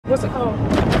what's it called?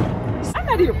 I'm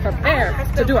not even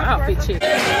prepared to do an outfit check.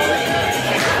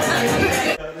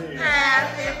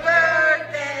 Happy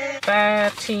birthday.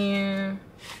 5, 10.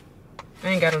 I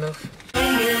ain't got enough.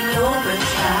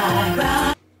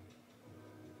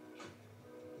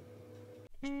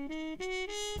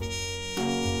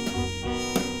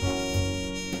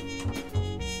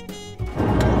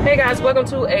 Hey guys, welcome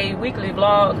to a weekly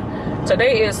vlog.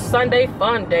 Today is Sunday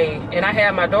fun day, and I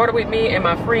have my daughter with me and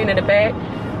my friend in the back,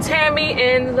 Tammy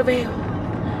and Lavelle.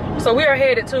 So we are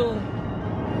headed to,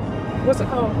 what's it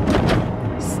called?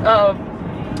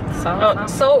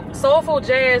 Soulful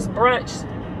Jazz Brunch,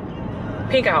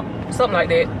 Pink Out, something like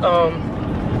that.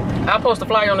 I'll post the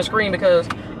flyer on the screen because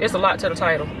it's a lot to the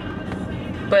title.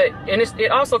 But it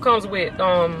also comes with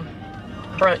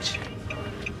brunch.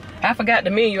 I forgot the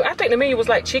menu. I think the menu was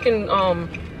like chicken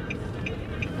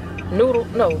noodle.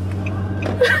 No.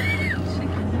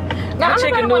 Not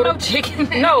chicken noodle. No chicken.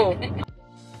 No.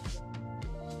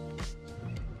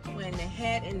 When the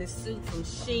hat and the suit from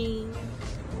Sheen.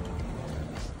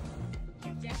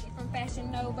 Jacket from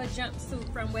Fashion Nova.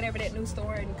 Jumpsuit from whatever that new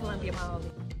store in Columbia Mall.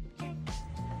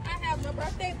 I have my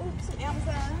birthday boots from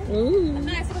Amazon. Ooh. A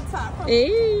nice little top from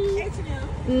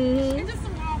H&M. And just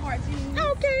some Walmart jeans.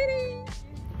 Okay then.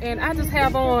 And I just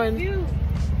have on,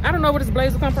 I don't know where this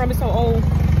blazer come from, it's so old.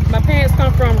 My pants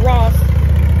come from Ross.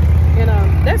 And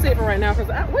that's it for right now, because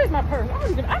where's my purse?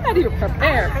 I'm not even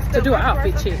prepared to do an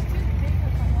outfit check.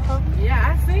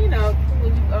 Yeah, I seen those.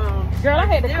 Girl, I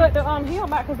had to cut the heel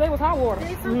back because they was hot water.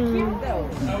 They're so cute though.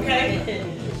 Okay?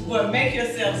 Well, make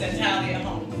yourselves entirely at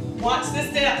home. Watch the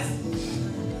steps.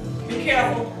 Be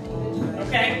careful.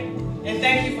 Okay? And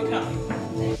thank you for coming.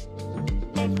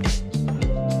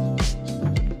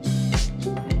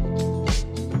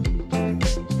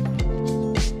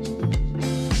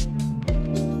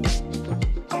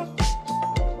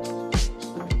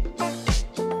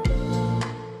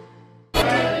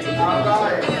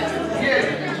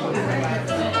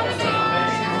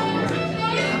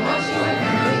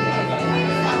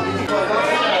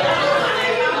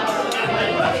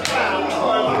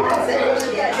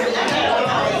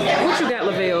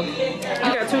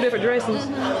 Dresses.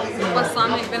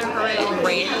 Balsamic vinaigrette and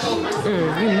ranch.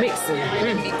 You mixing.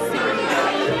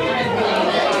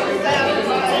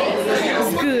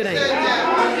 It's good, ain't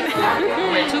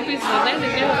it? 2 pieces of that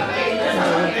together.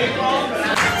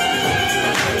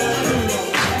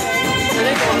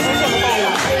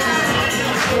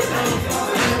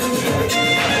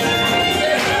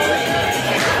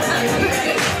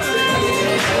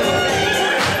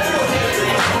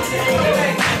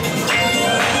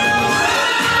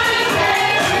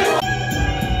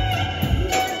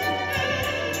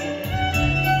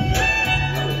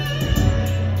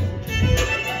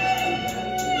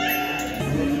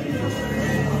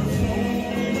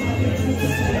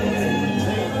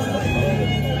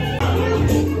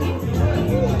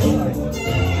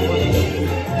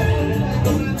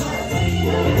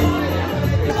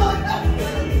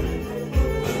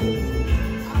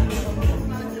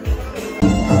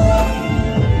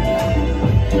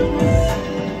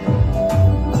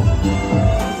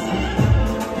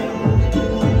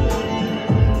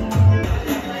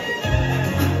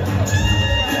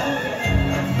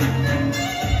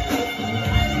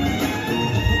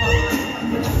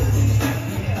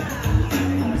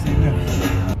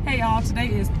 Today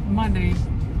is Monday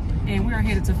and we are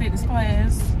headed to fitness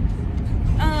class.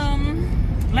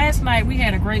 Last night we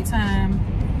had a great time.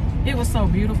 It was so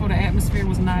beautiful. The atmosphere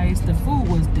was nice. The food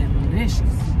was delicious.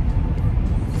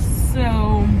 So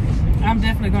I'm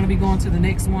definitely going to be going to the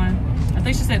next one. I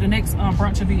think she said the next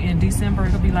brunch will be in December.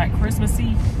 It'll be like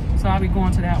Christmassy, so I'll be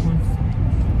going to that one.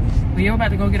 But yeah, we're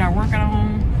about to go get our workout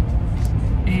on,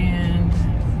 and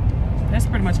that's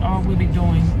pretty much all we'll be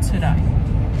doing today.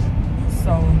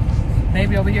 So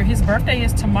baby over here, his birthday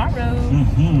is tomorrow.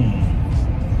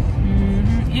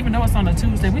 Even though it's on a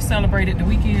Tuesday, we celebrated the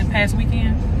past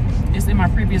weekend. It's in my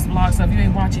previous vlog, so if you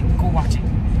ain't watch it, go watch it.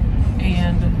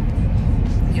 And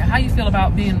yeah, how you feel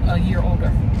about being a year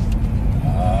older?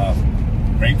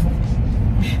 Grateful.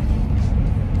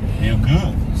 Feel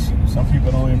good. Some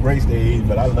people don't embrace their age,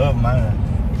 but I love mine.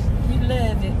 You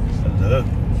love it. I love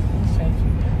it. Okay.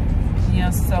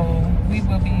 Yeah, so we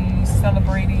will be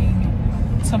celebrating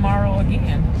tomorrow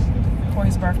again for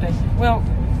his birthday. Well,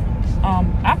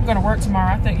 I'm gonna work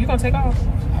tomorrow. I think you're gonna take off.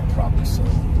 I probably so.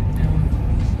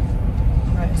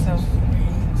 Right. So.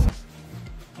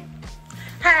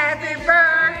 Happy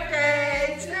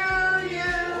birthday to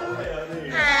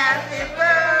you. Happy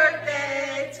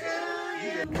birthday to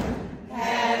you.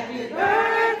 Happy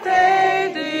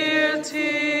birthday, dear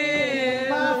Tim.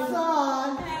 My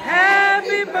son.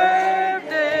 Happy birthday.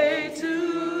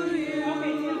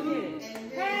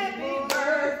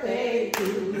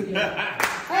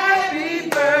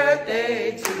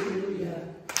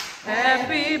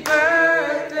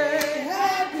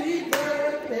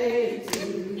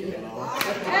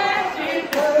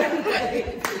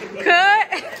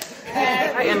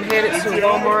 to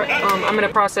Walmart. I'm in the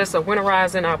process of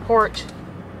winterizing our porch,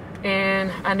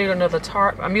 and I need another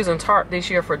tarp. I'm using tarp this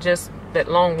year for just that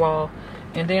long wall,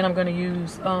 and then I'm gonna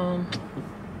use I'll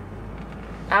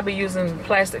be using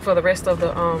plastic for the rest of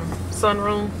the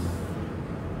sunroom.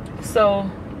 So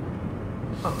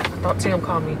oh, I thought Tim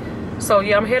called me. So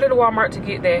yeah, I'm headed to Walmart to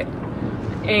get that,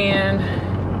 and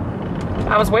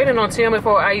I was waiting on Tim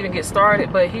before I even get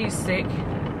started, but he's sick.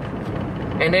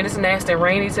 And then it's nasty and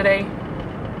rainy today.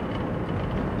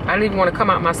 I didn't even want to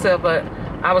come out myself, but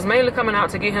I was mainly coming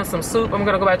out to get him some soup. I'm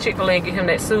gonna go by Chick-fil-A and get him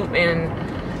that soup,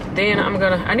 and then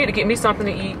I need to get me something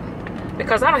to eat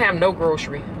because I don't have no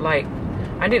grocery. Like,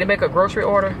 I need to make a grocery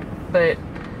order, but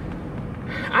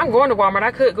I'm going to Walmart.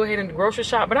 I could go ahead and grocery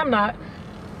shop, but I'm not.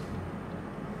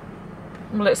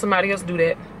 I'm gonna let somebody else do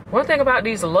that. One thing about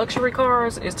these luxury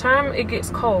cars is time it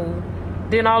gets cold,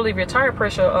 then all of your tire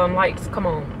pressure lights come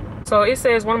on. So it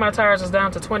says one of my tires is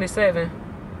down to 27.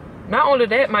 Not only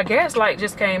that, my gas light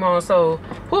just came on. So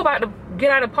who about to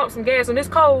get out and pump some gas in this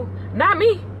cold? Not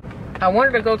me. I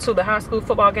wanted to go to the high school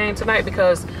football game tonight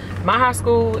because my high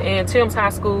school and Tim's high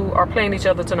school are playing each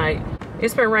other tonight.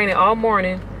 It's been raining all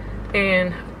morning,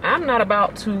 and I'm not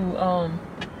about to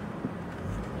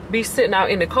be sitting out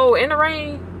in the cold and the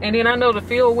rain. And then I know the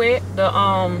field wet,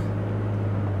 the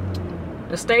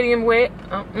stadium wet.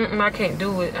 I can't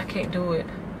do it. I can't do it.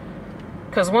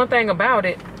 Because one thing about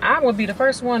it, I would be the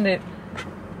first one that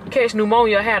catch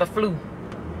pneumonia or had a flu.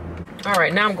 All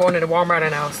right, now I'm going to the Walmart,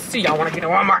 and I'll see y'all when I get to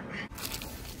Walmart.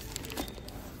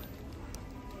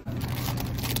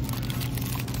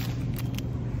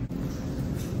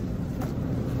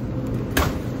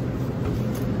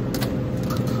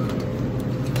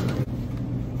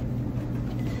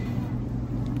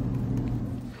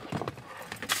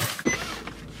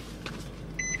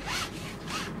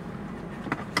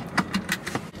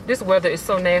 This weather is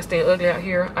so nasty and ugly out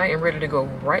here. I am ready to go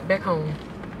right back home.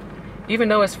 Even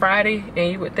though it's Friday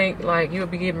and you would think like you would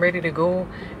be getting ready to go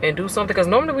and do something. Because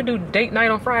normally we do date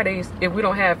night on Fridays if we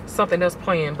don't have something else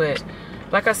planned. But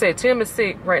like I said, Tim is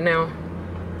sick right now.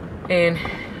 And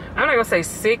I'm not going to say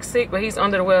sick, but he's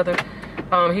under the weather.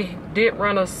 He did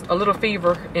run us a little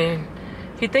fever. And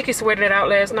he think he sweated it out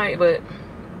last night. But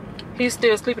he's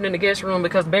still sleeping in the guest room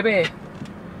because, baby,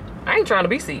 I ain't trying to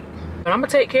be sick. But I'm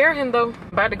gonna take care of him though.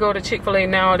 About to go to Chick-fil-A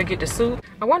now to get the soup.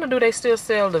 I wonder, do they still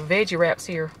sell the veggie wraps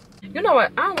here? You know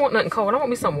what? I don't want nothing cold. I want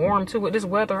me something warm too. With this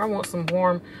weather, I want some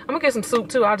warm. I'm gonna get some soup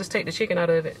too. I'll just take the chicken out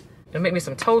of it and make me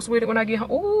some toast with it when I get home.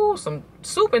 Ooh, some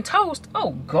soup and toast.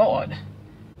 Oh God.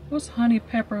 What's honey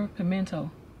pepper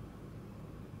pimento?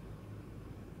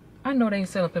 I know they ain't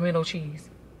selling pimento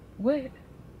cheese. What?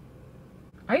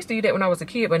 I used to eat that when I was a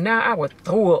kid, but now I would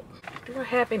throw up. Do I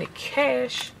have any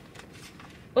cash?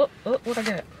 Oh, what I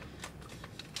got?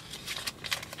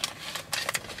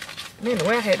 Man, the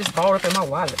way I had this balled up in my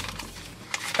wallet.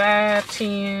 5,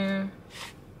 10.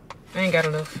 I ain't got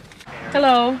enough.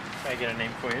 Hello. Can I get a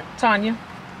name for you? Tanya.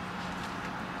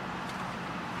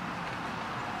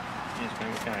 Yes,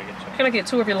 ma'am. What can I get you? Can I get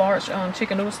 2 of your large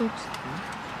chicken noodle soups?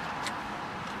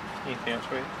 Anything else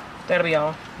for you? That'll be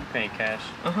all. You paying cash?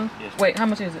 Uh-huh. Yes. Wait, how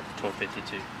much is it?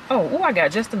 $12.52. Oh, I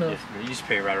got just enough. Yes, ma'am. You just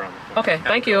pay right around the corner. Okay,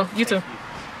 thank you. You too.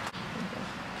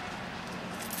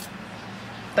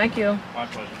 Thank you. My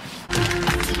pleasure.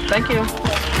 Thank you.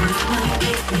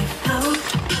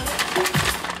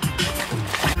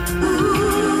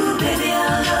 Ooh, baby, I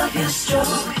love your stroke.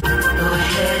 Go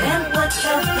ahead and put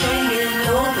your thing in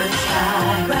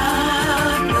overdrive.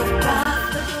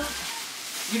 Rock.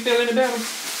 You feeling the better?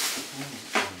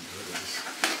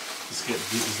 Let's get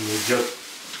this little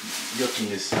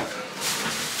yuckiness.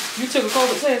 You took a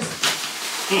COVID test?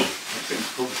 I took a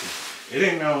COVID test. It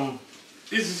ain't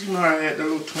this is, you know, I had that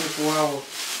little 24-hour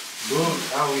bug.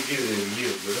 I only get it in a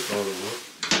year, but that's all it was.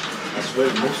 I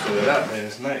sweated most of it out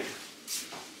last night.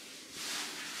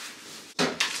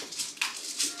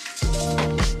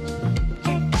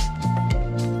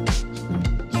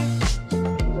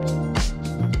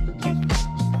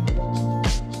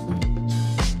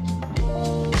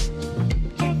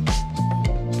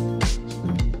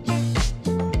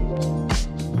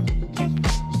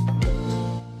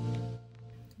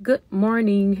 Good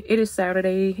morning. It is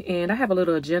Saturday and I have a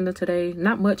little agenda today.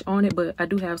 Not much on it, but I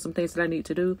do have some things that I need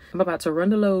to do. I'm about to run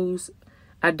to Lowe's.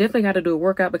 I definitely got to do a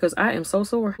workout because I am so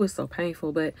sore. It's so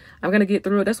painful, but I'm going to get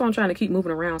through it. That's why I'm trying to keep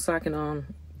moving around so I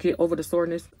can get over the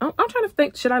soreness. I'm trying to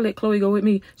think, should I let Chloe go with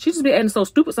me? She just be acting so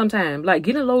stupid sometimes. Like,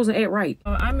 get in Lowe's and act right.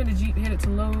 I'm in the Jeep headed to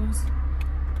Lowe's.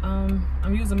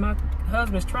 I'm using my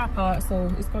husband's tripod,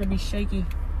 so it's going to be shaky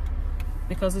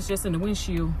because it's just in the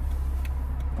windshield.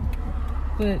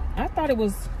 But I thought it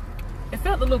was It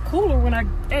felt a little cooler when I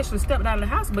actually stepped out of the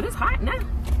house, but it's hot now.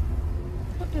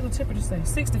 What did the temperature say?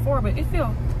 64, but it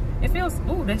feels,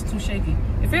 ooh, that's too shaky.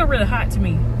 It feels really hot to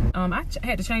me. I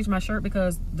had to change my shirt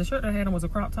because the shirt I had on was a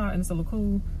crop top and it's a little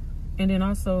cool. And then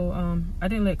also, I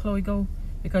didn't let Chloe go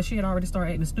because she had already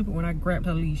started acting stupid when I grabbed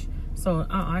her leash. So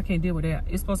I can't deal with that.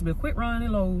 It's supposed to be a quick run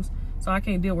in Lowe's, so I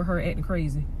can't deal with her acting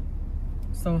crazy.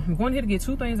 So I'm going here to get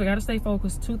 2 things. I gotta stay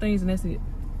focused, 2 things, and that's it.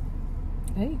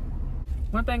 Hey,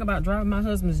 one thing about driving my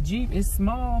husband's Jeep, it's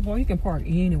small, boy, he can park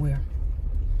anywhere.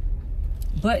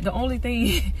 But the only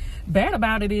thing bad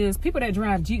about it is people that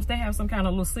drive Jeeps, they have some kind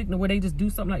of little signal where they just do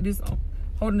something like this,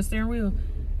 holding the steering wheel.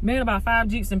 Man, about 5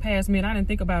 Jeeps and passed me and I didn't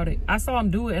think about it. I saw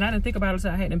them do it and I didn't think about it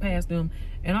until I hadn't passed them.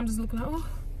 And I'm just looking like, oh,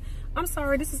 I'm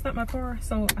sorry, this is not my car.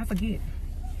 So I forget.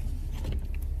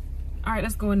 All right,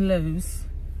 let's go in Lowe's.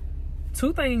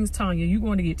 2 things, Tanya. You're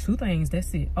going to get 2 things.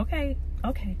 That's it. Okay,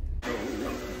 okay.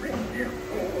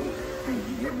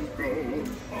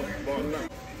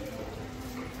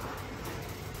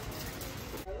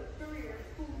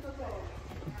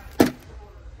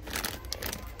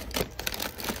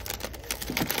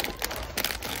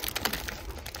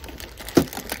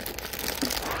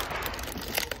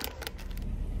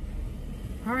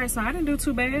 All right, so I didn't do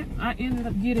too bad. I ended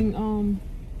up getting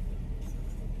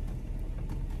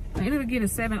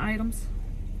 7 items.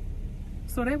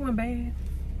 So that wasn't bad.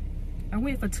 I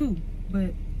went for 2,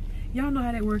 but y'all know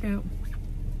how that work out.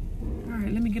 All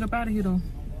right, let me get up out of here though.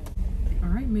 All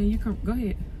right, man, you come, go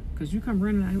ahead. Cause you come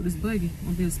running out here with this buggy.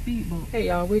 Gonna be a speed bump. Hey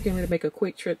y'all, we're getting ready to make a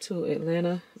quick trip to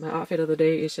Atlanta. My outfit of the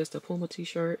day is just a Puma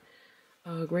t-shirt,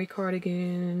 gray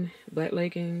cardigan, black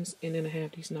leggings, and then I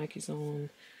have these Nikes on.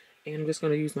 And I'm just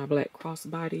gonna use my black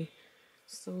crossbody.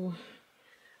 So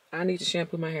I need to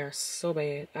shampoo my hair so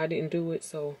bad. I didn't do it,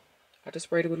 so I just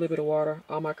sprayed it with a little bit of water.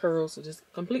 All my curls are just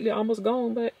completely almost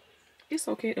gone, but it's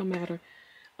okay, it don't matter.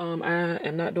 I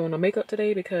am not doing no makeup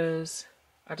today because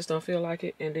I just don't feel like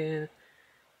it. And then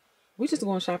we just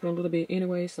going shopping a little bit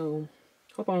anyway, so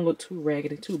hope I don't look too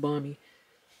raggedy, too bummy.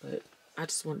 But I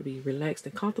just want to be relaxed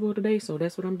and comfortable today, so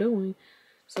that's what I'm doing.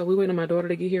 So we're waiting on my daughter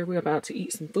to get here. We're about to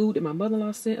eat some food that my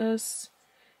mother-in-law sent us.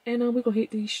 And we're going to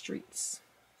hit these streets.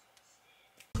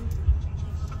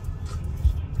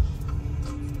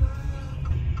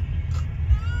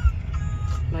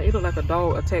 Like, it look like a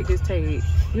dog attacked his tail.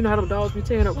 You know how them dogs be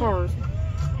tearing up cars?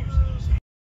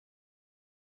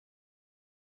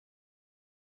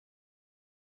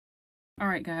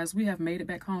 Alright guys, we have made it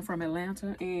back home from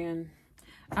Atlanta. And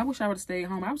I wish I would have stayed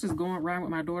home. I was just going riding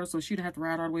with my daughter so she didn't have to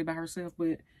ride all the way by herself.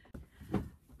 But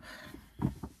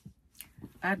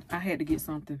I had to get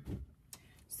something.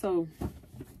 So,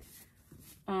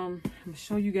 I'm going to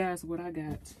show you guys what I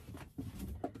got.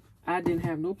 I didn't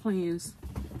have no plans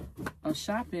of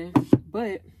shopping,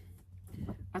 but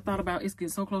I thought about it's getting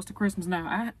so close to Christmas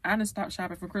now. I didn't stop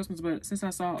shopping for Christmas, but since I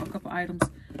saw a couple items,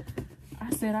 I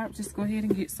said I'd just go ahead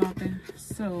and get something.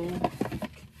 So,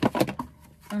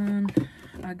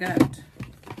 I got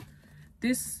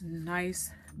this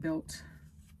nice belt.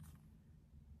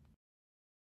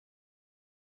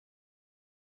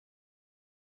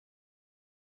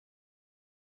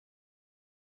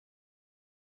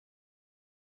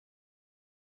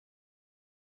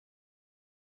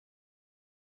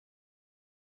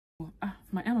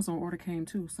 My Amazon order came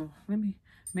too, so let me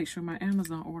make sure my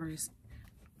Amazon order is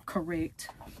correct.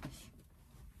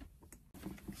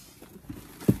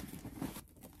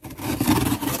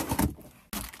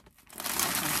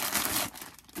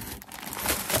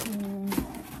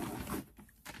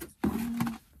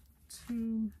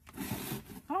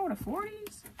 Oh, the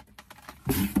 40s?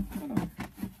 Hold on.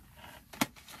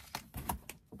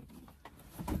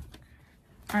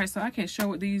 Alright, so I can't show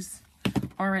what these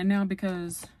are right now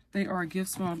because they are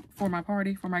gifts for my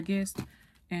party, for my guests,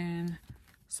 and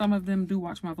some of them do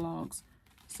watch my vlogs.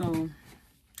 So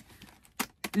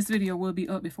this video will be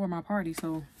up before my party,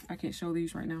 so I can't show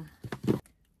these right now.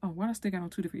 Oh, why do I still got on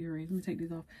 2 different earrings? Let me take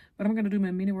these off. But I'm gonna do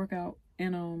my mini workout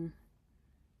and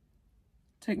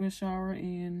take my shower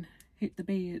and hit the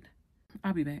bed.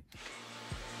 I'll be back.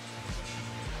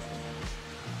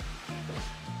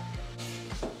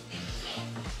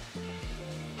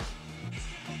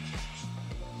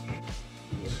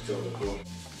 Still cool.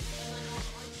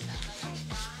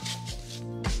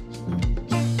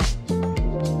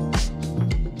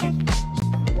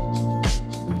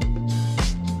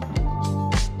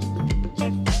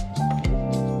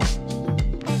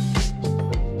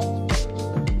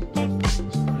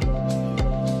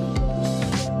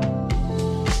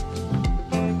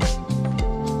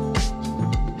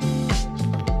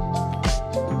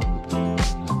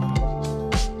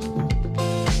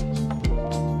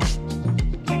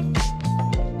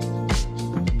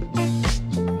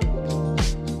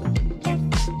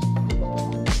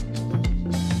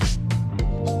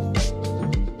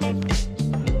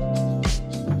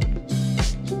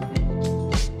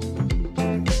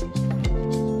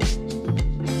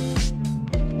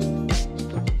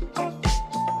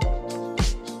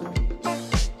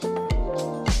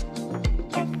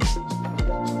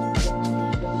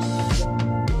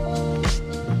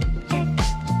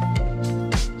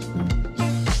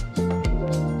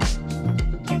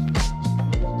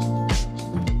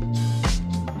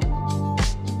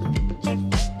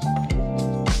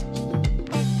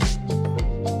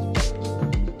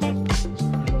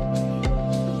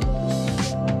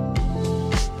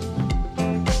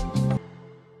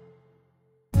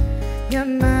 You're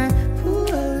my